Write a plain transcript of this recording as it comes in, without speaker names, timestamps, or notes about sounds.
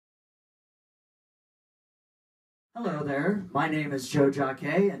Hello there, my name is Joe Jacque,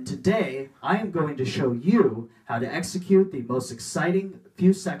 and today I am going to show you how to execute the most exciting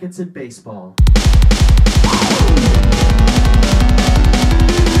few seconds in baseball.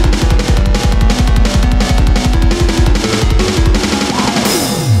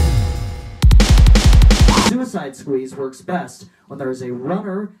 Suicide squeeze works best when there is a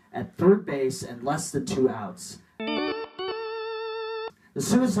runner at third base and less than 2 outs. The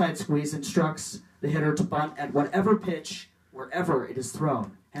suicide squeeze instructs the hitter to bunt at whatever pitch, wherever it is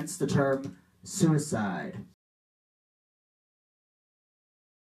thrown, hence the term suicide.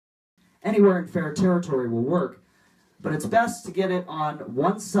 Anywhere in fair territory will work, but it's best to get it on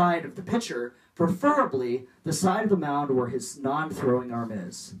one side of the pitcher, preferably the side of the mound where his non-throwing arm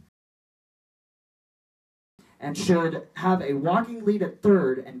is. And should have a walking lead at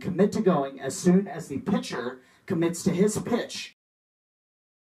third and commit to going as soon as the pitcher commits to his pitch.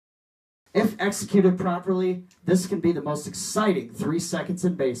 If executed properly, this can be the most exciting 3 seconds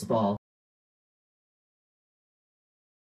in baseball.